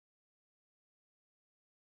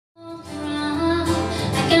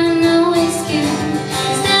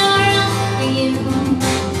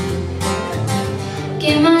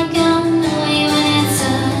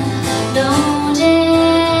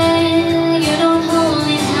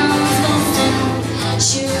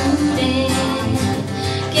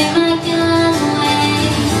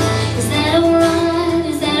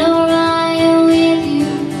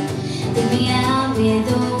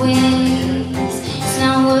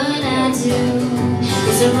do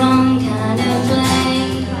is the wrong kind of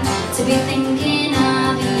play to be thinking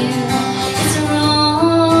of you. It's the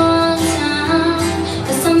wrong time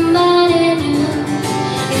for somebody new.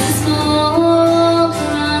 It's a small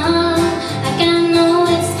crime, like I know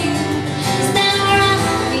it's you. Is that right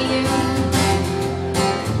for you?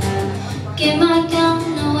 Give my gun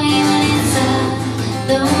away when it's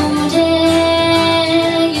loaded.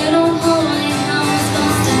 You don't hold it how I'm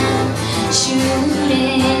supposed to shoot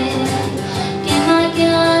it. Give my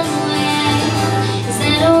gun away. Is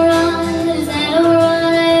that alright? Is that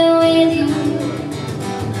alright with you?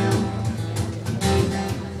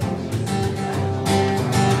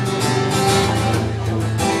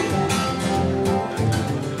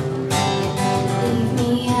 Leave me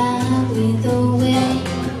out with the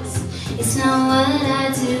waves. It's not what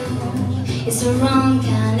I do. It's the wrong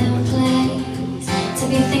kind of place to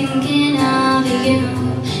be thinking of you.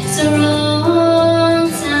 It's the wrong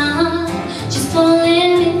time, just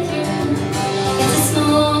pulling me through. It's a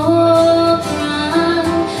small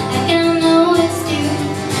crime, like I know it's due.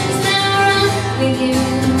 Is that right with you?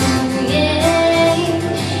 Yeah.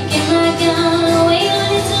 Get my gun away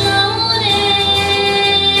when it's loaded.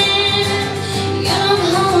 You don't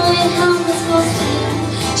hold it how I'm supposed to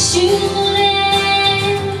shoot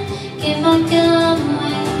it. Get my gun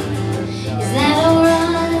away. Is that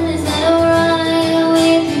alright? Is that alright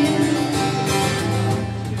with you?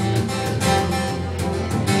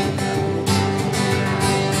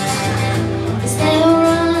 Is that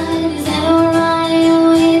alright? Is that alright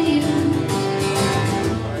with you?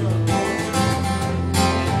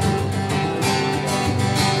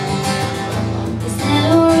 Is that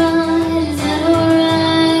alright? Is that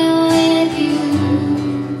alright with you?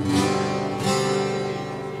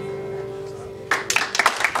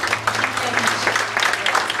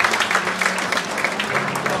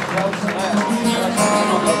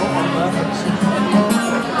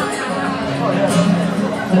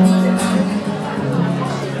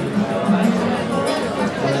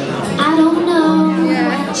 I don't know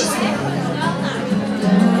what you say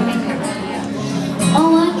or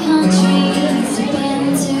what countries you've been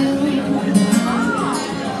to,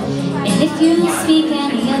 and if you speak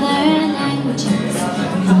any other languages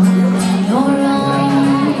than your own,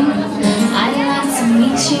 I'd like to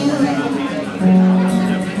meet you.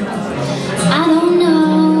 I don't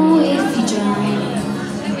know if you drive,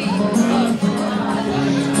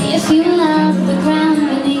 if you love the ground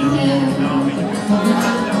beneath you.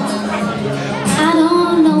 I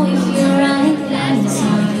don't know if you're right there with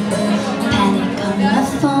some panic on the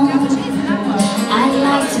phone. I'd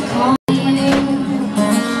like to call you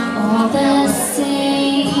all the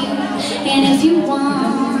same, and if you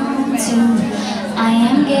want to, I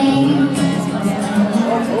am game.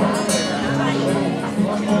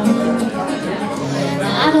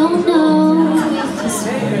 I don't know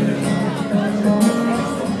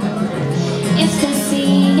if the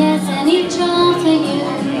sea has any charm for you,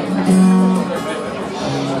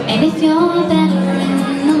 and if you're better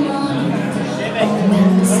in the morning or when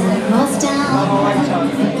the sun goes down.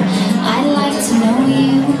 I'd like to know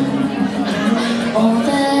you all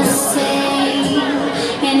the same,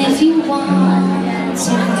 and if you want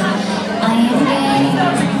to, I am game.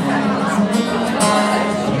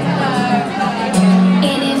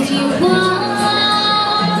 And if you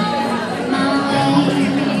want my way,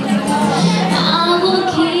 I will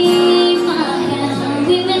keep my hand.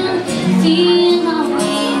 We will feel our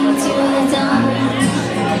way into the dawn.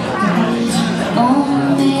 Oh,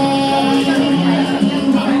 maybe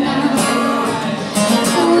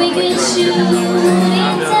now we could shoot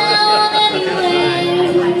it down anywhere.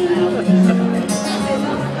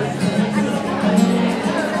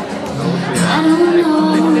 I don't know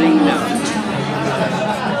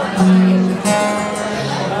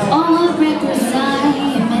all what records I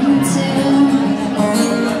am into,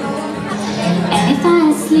 and if I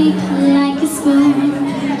sleep like a spoon,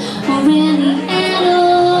 or really at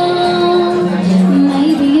all,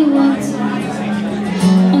 maybe you would,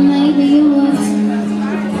 or maybe you would.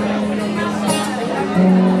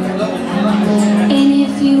 And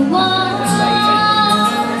if you want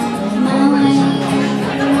my way,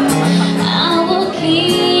 I will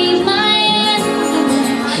keep my hand,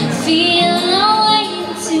 feel our way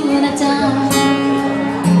to the dawn.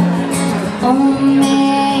 Oh,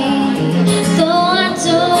 maybe, though I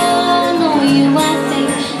don't know you, I think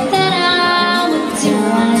that I would do.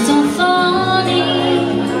 I don't fully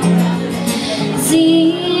see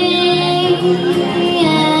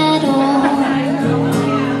at all.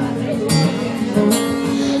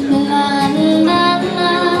 La la la,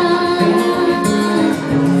 la la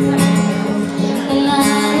la.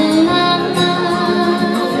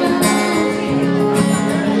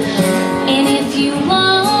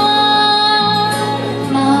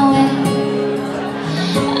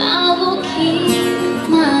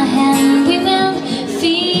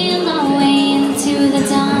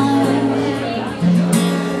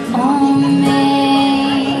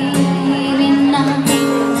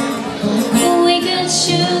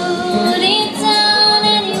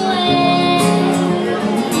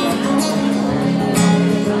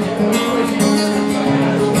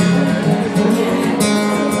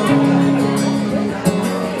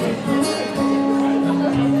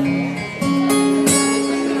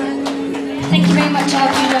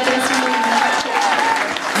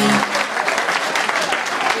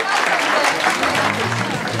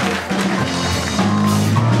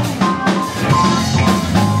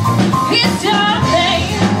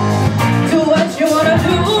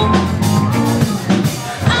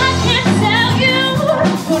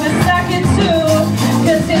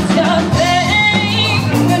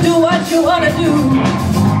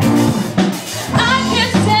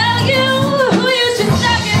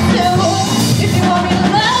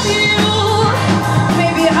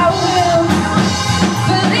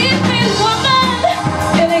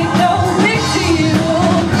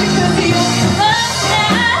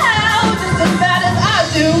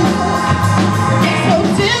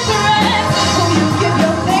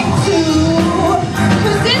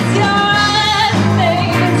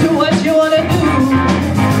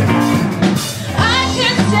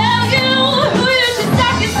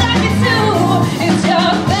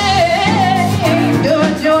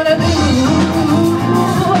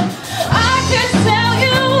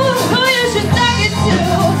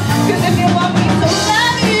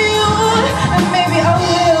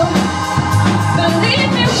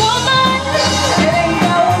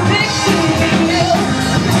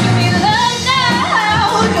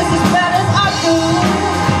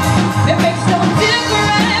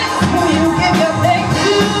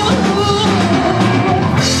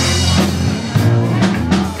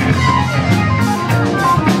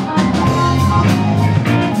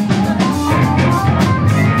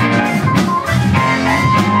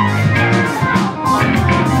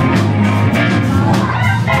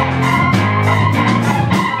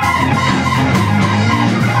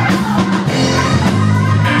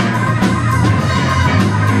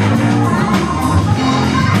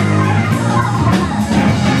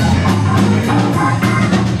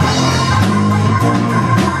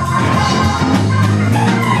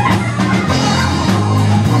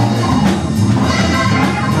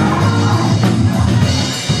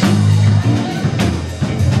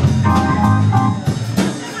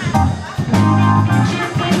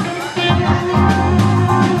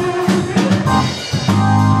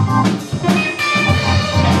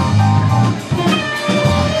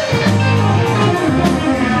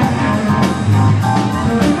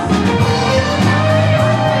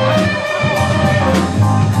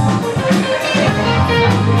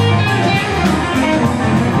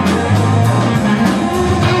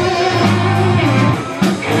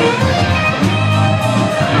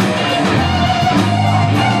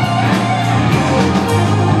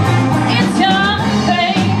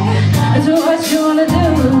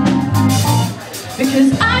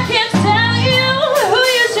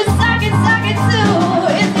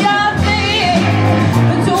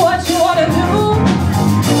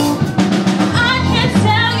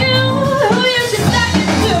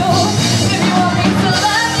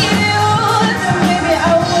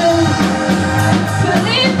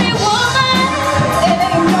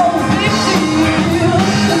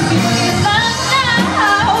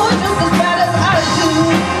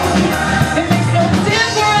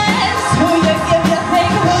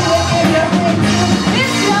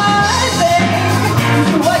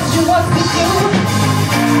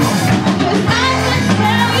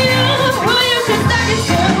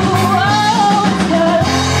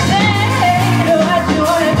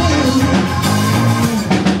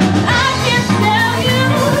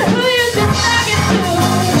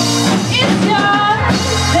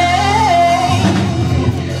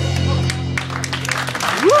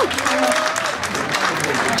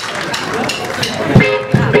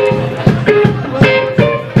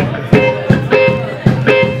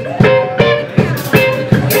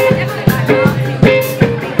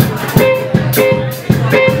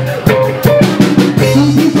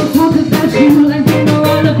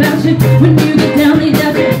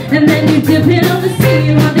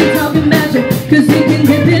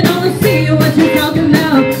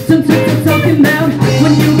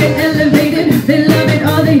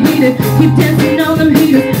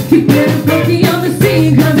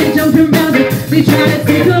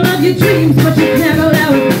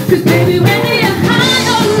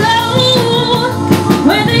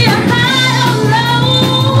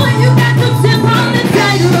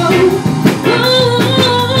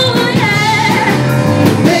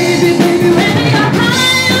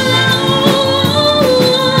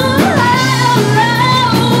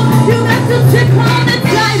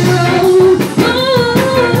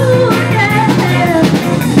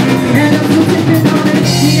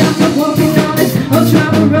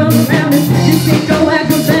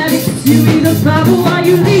 You read the Bible while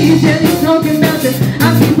you leave, yeah, you're talking about it.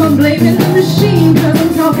 I keep on blaming the machine, cause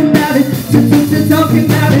I'm talking about it. Talking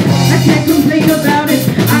about it, I can't complain about it.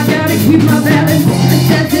 I gotta keep my balance,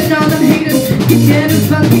 dancing on them haters. Keep getting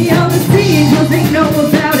funky on the scene, cause they know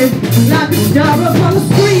about it. Like a star up on the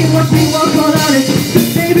screen, watch me walk on it.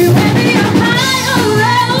 Cause baby, whether you're high or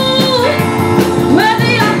low,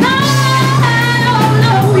 whether you're high or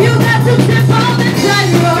low, you got to tip on the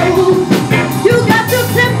tightrope. You got to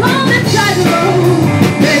tip on the tightrope.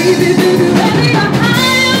 Baby, baby, whether you're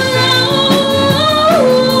high or low,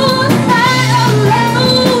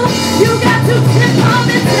 you got to tip on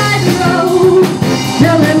the tightrope.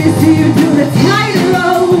 Now let me see you do the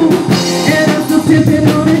tightrope, and I'm still tipping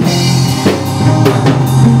on it.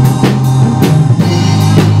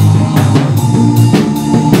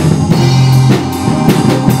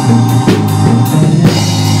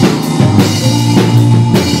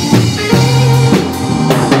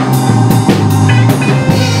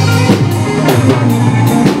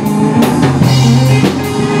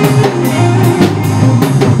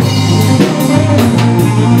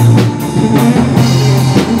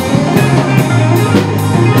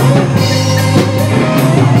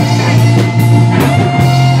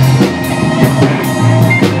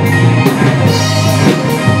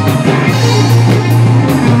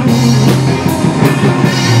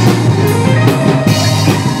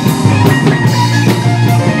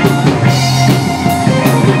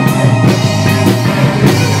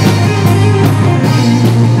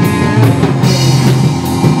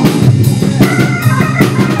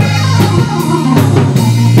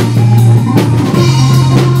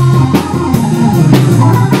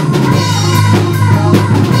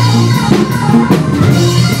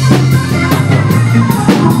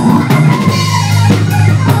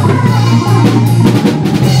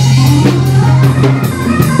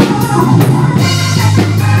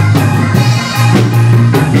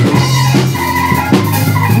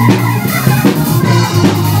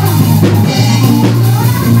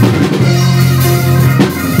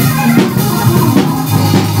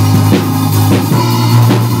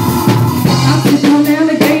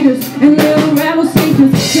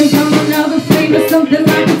 Something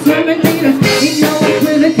like a Terminator, ain't no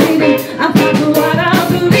equivocating. I found the what I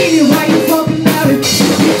believe. Why you talking about it?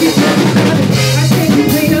 You keep talking about it. I can't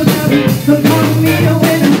complain about it. So calling me a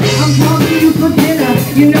winner, I'm calling you for dinner.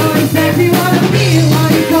 You know exactly what I mean.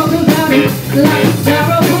 Why you talk about it? Like a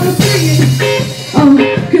star up on the screen. Oh,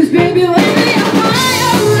 cause baby, whether you're high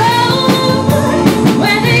or low,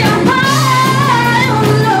 whether you're high or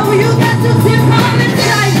low, you got to tip on the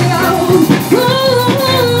tightrope.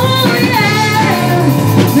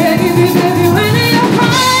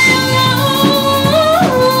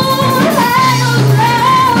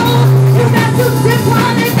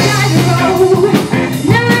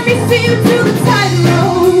 To the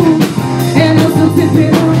tightrope.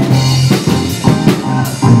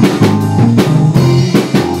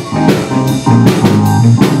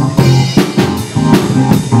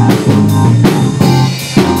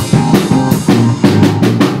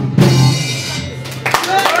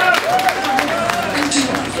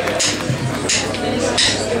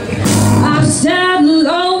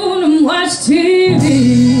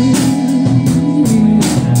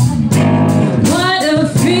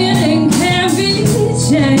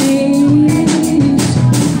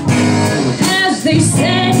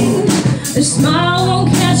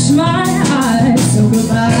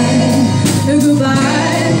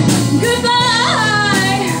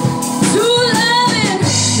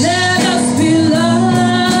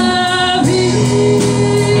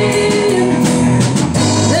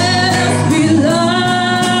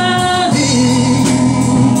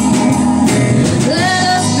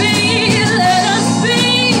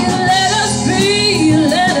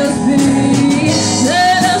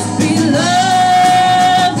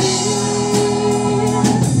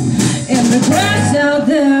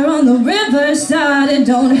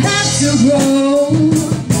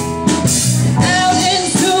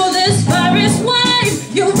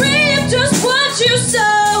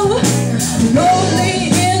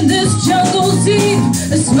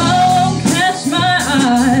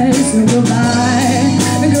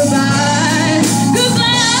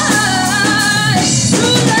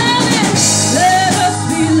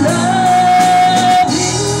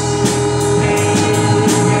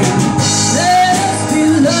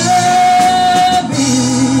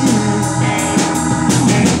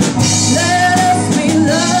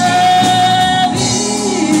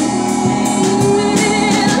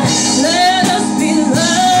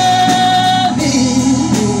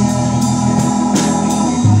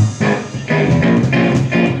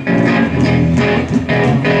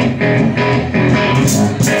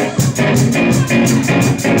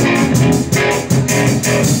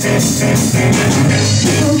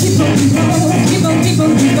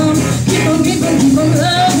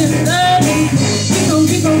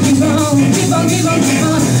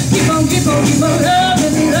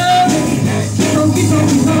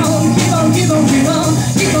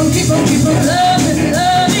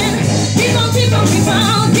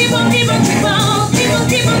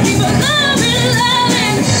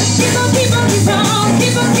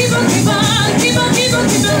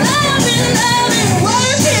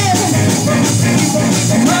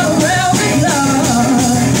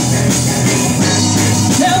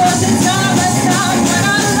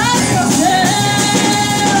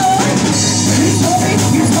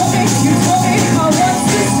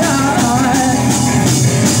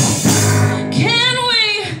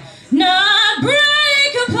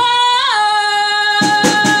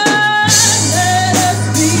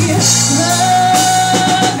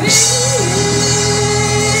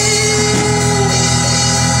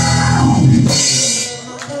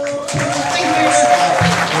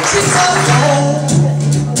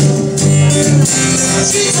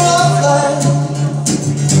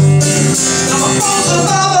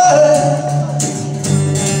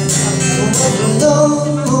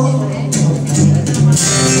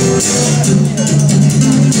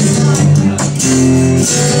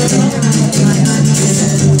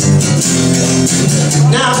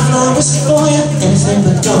 Now flowers for you, anything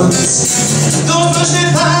but guns. Those bushy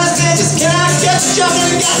pines, they just cannot get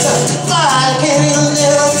jumping. Got to fly, can't even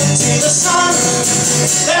live see the sun.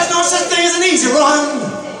 There's no such thing as an easy run.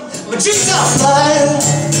 My dreams are flying.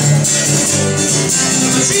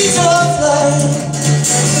 My dreams are flying.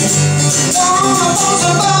 On the bones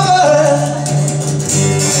of rubber,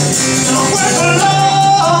 and I work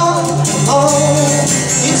alone all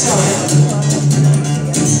the time.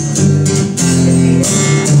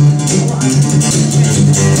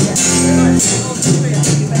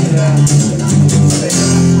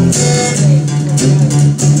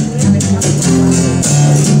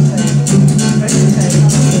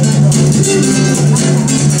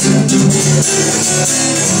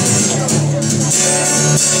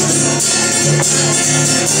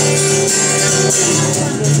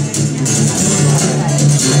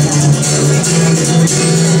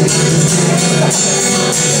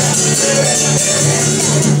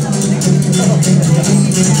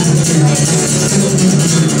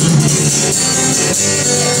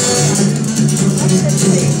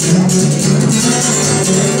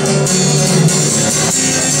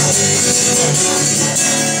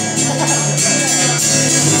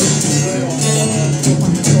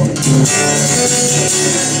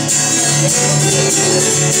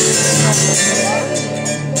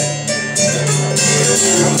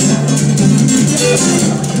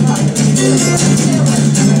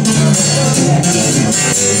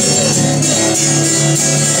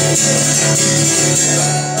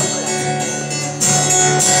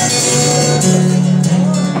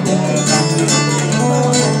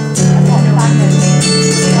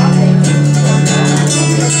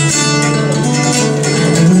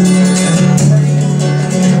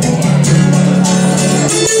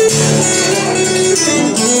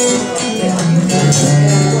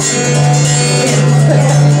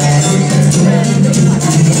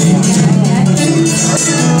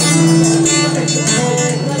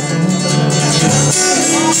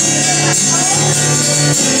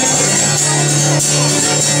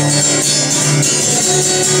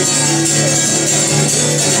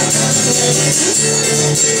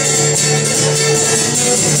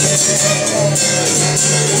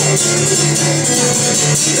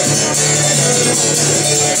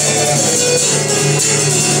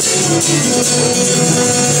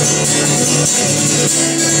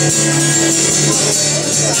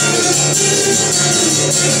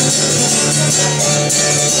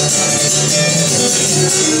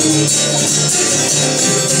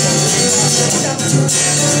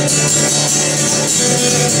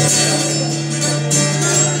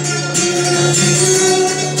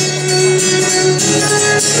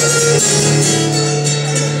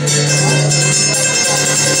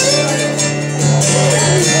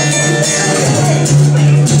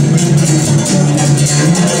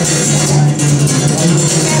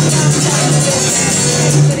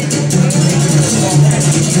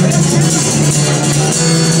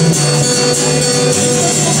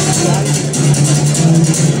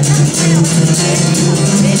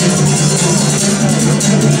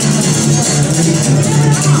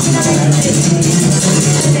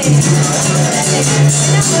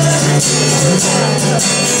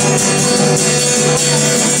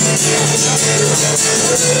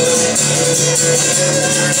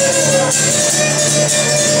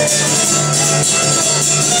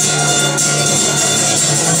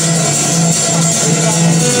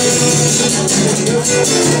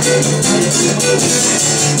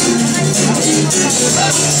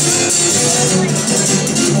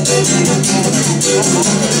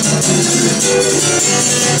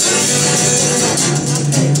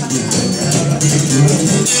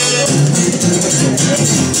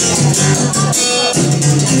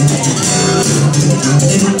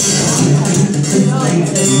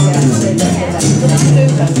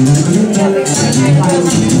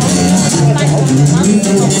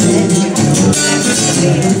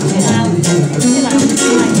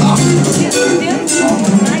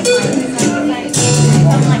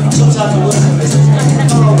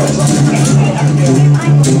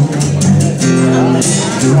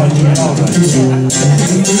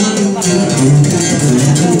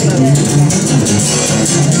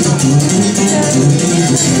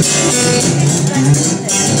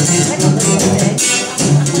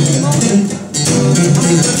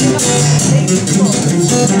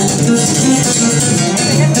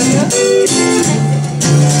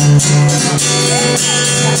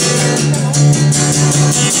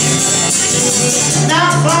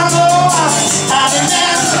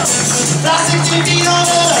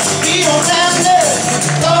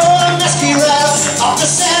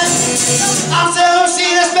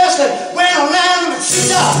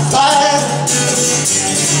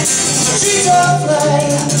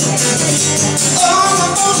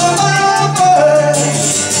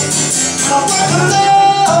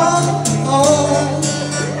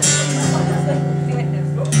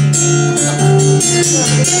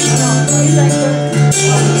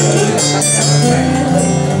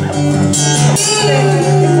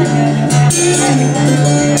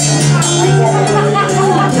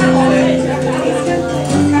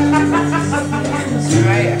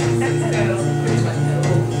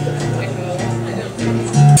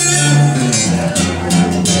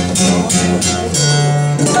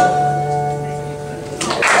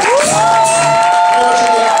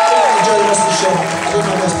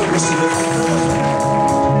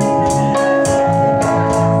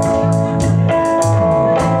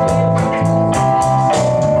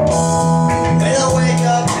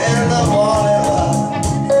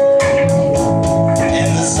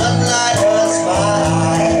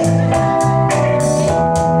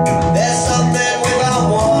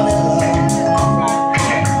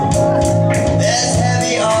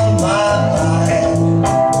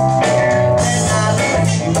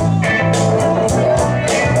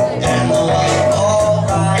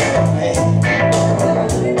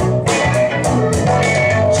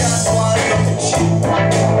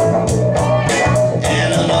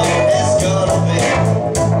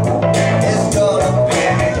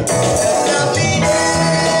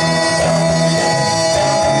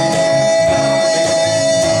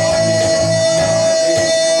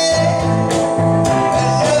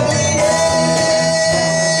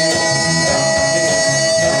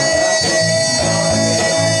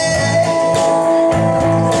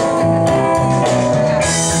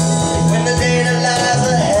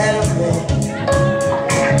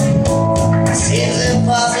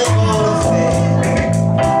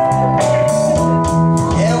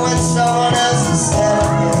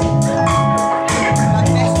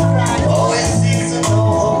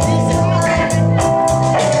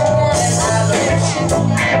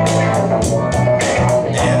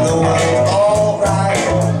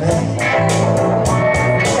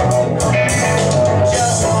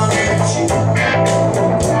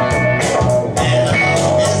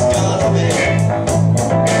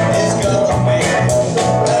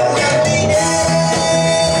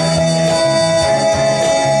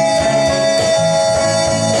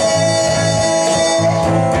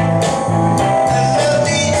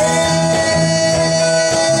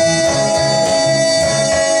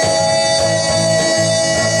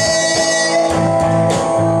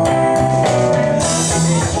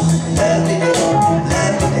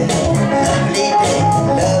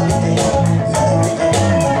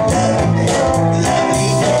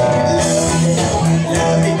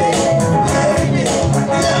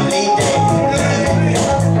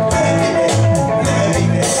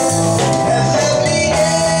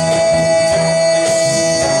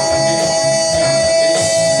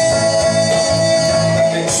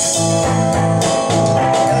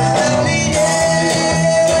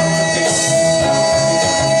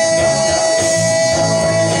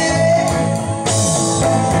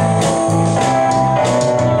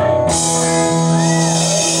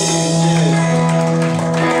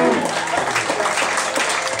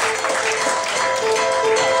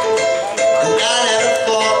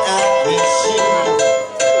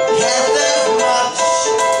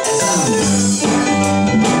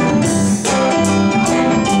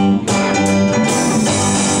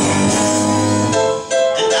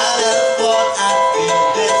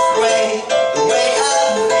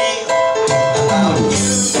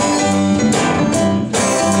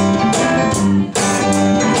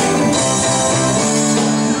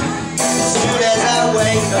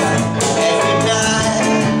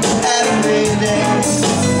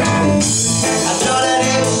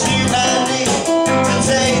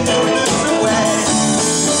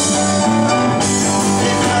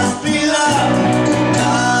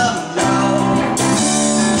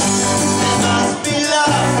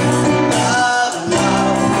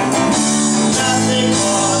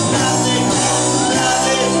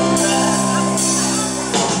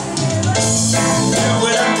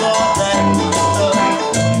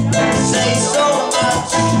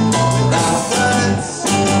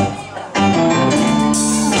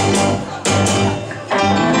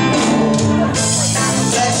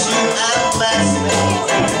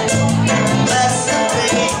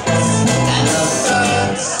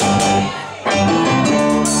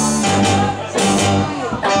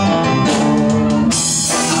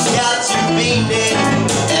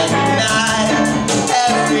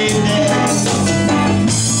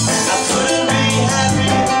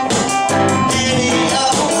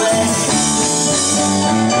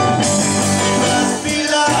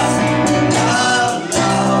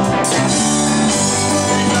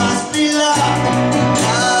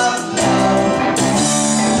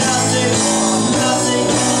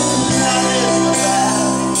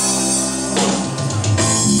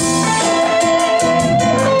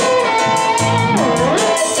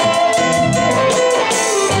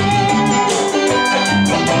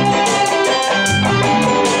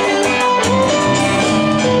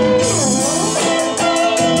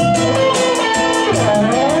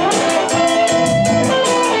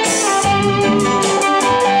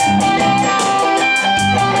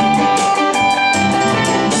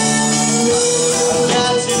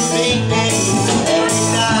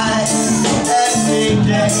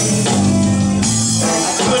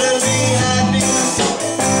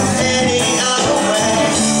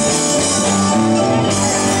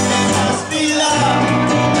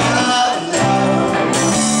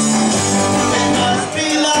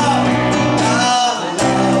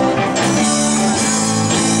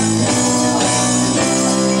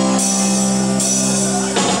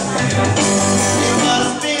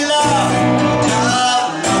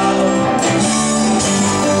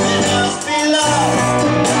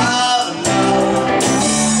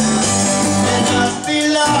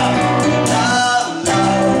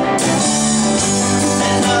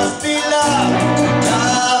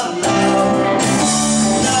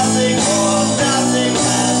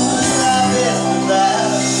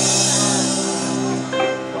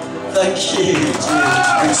 Thank you.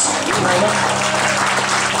 Cheers. Thanks.